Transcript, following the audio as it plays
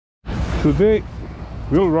Today,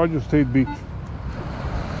 Will Rogers State Beach.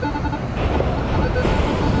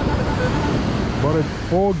 But it's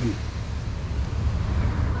foggy.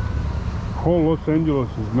 Whole Los Angeles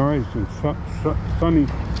is nice and sunny.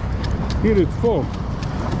 Here it's full.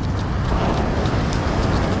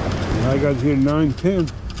 And I got here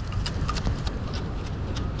 9:10.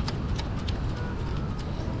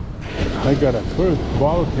 I got a first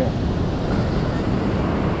bottle cap.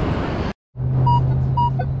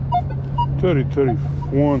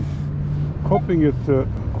 30-31. Hoping it's a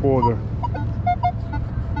quarter.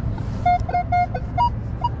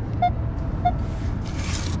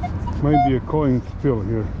 Might be a coin spill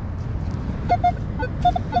here.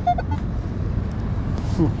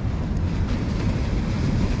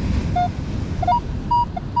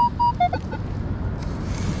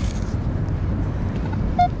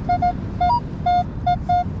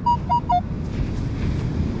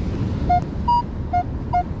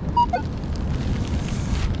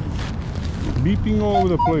 Beeping all over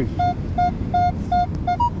the place.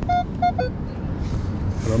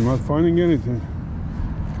 But I'm not finding anything.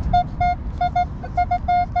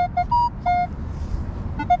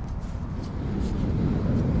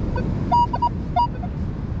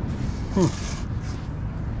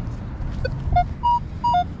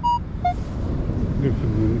 This is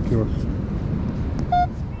ridiculous.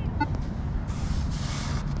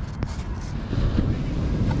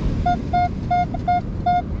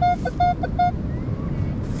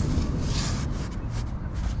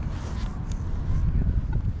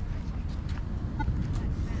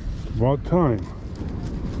 About time.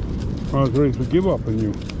 I was ready to give up on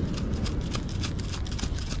you.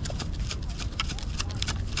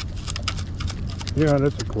 Yeah,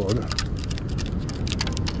 that's a quarter.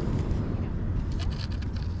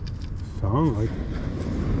 Sound like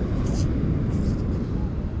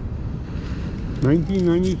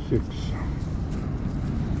 1996.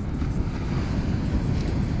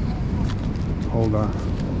 Hold on.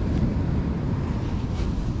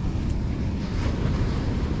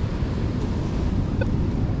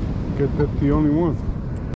 Guess that's the only one.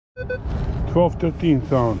 12-13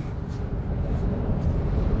 sound.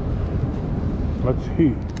 Let's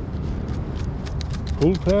see.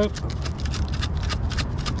 Pull tab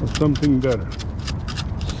or something better.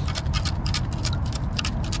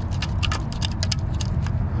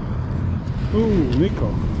 Ooh,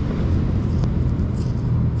 nickel.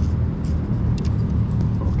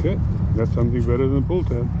 Okay, that's something better than pull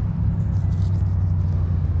tab.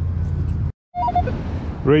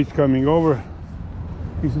 Ray's coming over.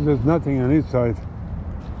 He says there's nothing on his side.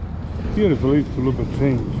 Here is at least a little bit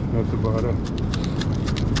change. That's about it.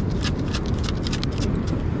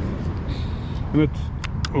 And it's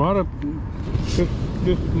a lot of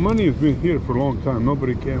this money has been here for a long time.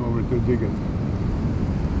 Nobody came over to dig it.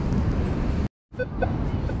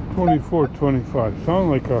 24-25.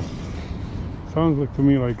 Sounds like to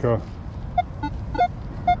me like a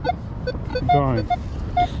dime.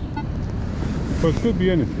 But it could be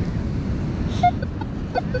anything.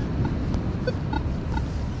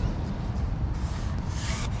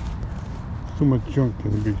 Too much junk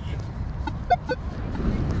in the beach.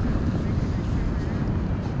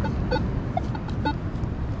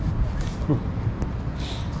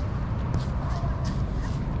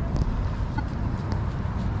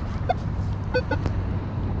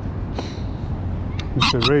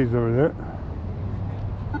 Mr. Ray's over there.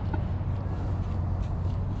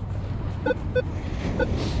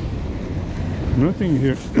 Nothing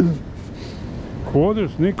here.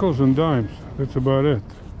 Quarters, nickels, and dimes. That's about it.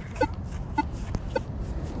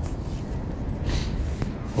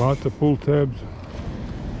 Lots of pull tabs.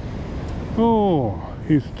 Oh,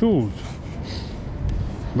 his tools.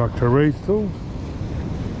 Dr. Ray's tools.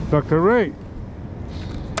 Dr. Ray,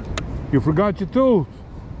 you forgot your tools.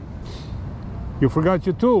 You forgot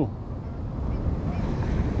your tool.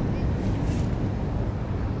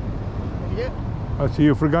 Yeah. I see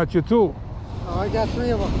you forgot your tool. Oh, I got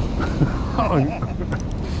 3 of them.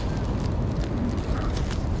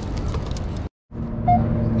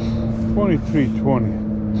 23.20.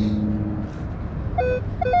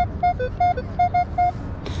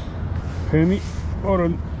 Penny or a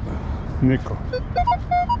nickel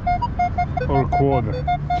or a quarter.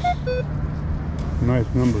 Nice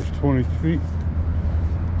numbers. 23.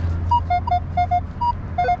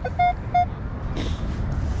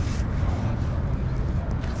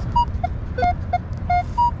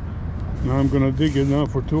 Now I'm gonna dig it now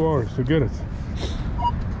for 2 hours to get it.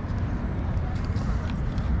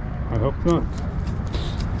 I hope not.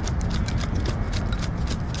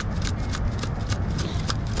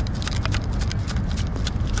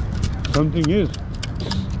 Something is.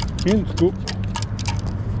 in scoop.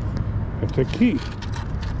 It's a key.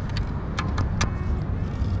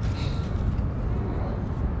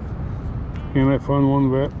 And I found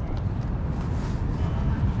one wet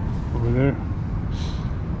over there.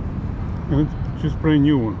 And it's just brand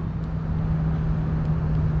new one.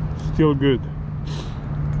 Still good.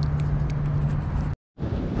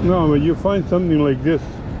 No, but you find something like this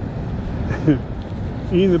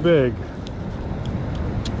in the bag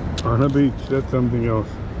on a beach, that's something else.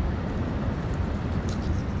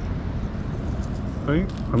 Right?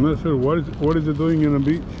 I'm not sure what is it doing in a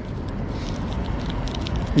beach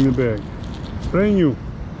in the bag. Brand new.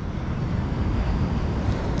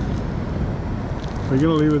 We're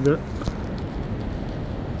gonna leave it there.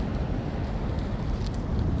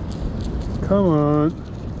 Come on.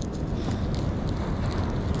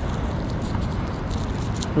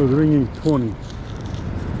 It was ringing 20.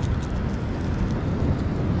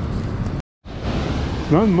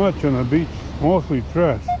 Not much on the beach, mostly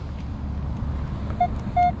trash.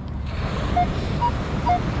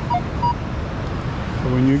 So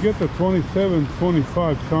when you get the 27,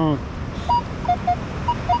 25 sound,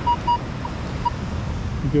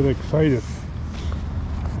 you get excited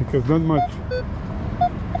because not much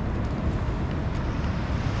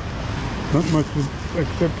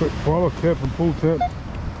except for follow tap and pull tap.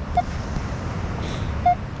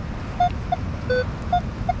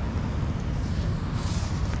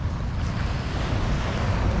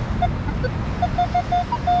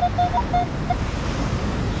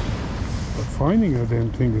 But finding a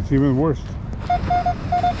damn thing is even worse.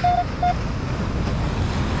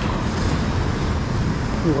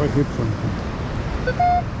 Oh, I hit something.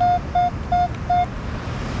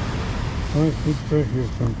 I hit right here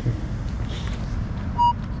something.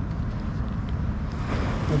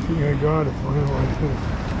 I think I got it. What do I think?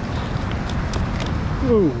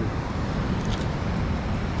 Oh,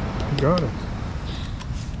 I got it.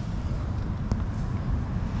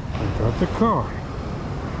 I got the car.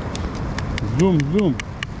 Zoom, zoom.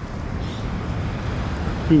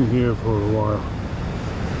 Been here for a while.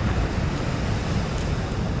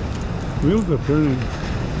 Wheels are turning.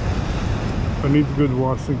 I need good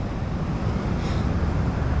washing.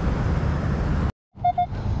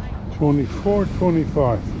 24,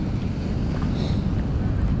 25.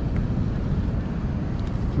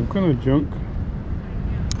 Some kind of junk.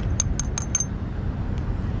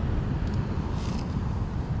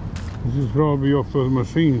 This is probably off those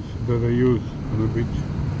machines that I use on the beach.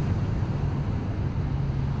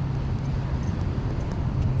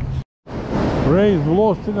 Ray is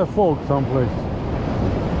lost in the fog someplace.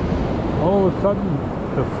 All of a sudden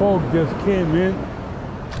the fog just came in.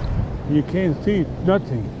 You can't see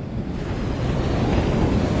nothing.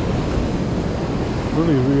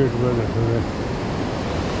 Really weird weather today.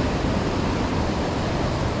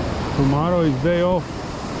 Tomorrow is day off.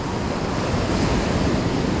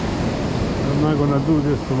 I'm not gonna do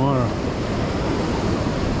this tomorrow.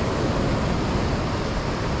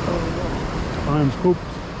 I'm pooped.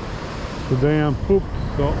 Today I'm pooped,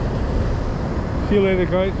 so see you later,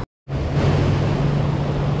 guys.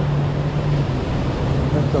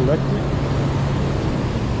 That's electric.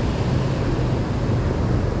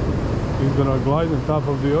 He's gonna glide on top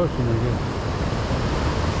of the ocean again.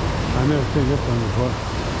 I never seen this one before.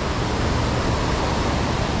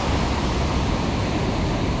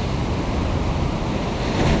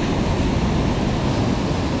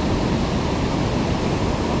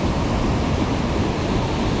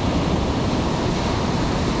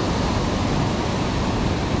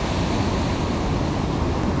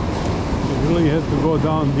 Really has to go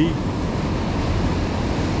down deep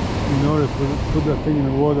in order to put that thing in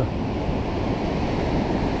the water.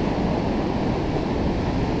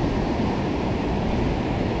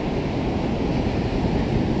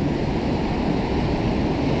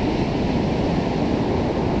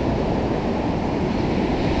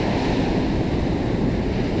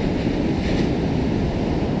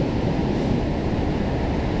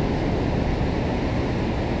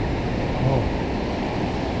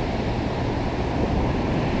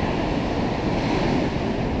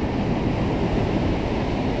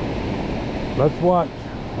 Let's watch.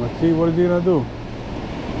 Let's see what is he gonna do.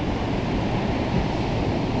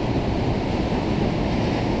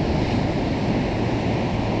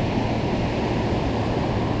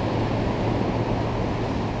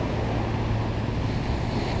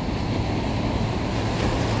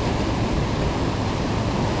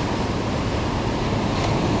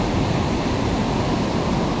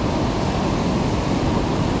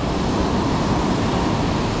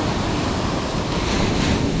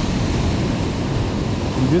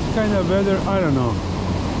 This kind of weather, I don't know.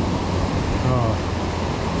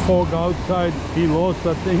 fog outside. He lost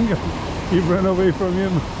that thing. He ran away from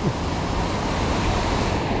him.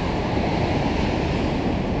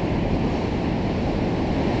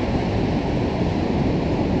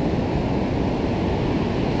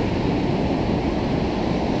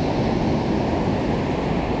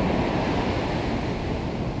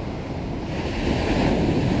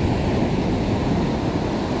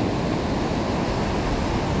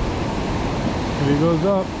 He goes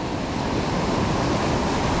up.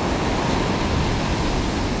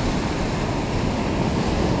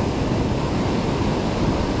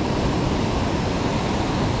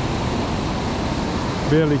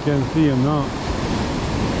 Barely can see him now.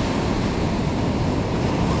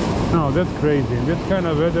 No, that's crazy. This kind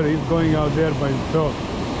of weather, he's going out there by himself.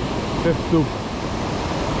 That's stupid.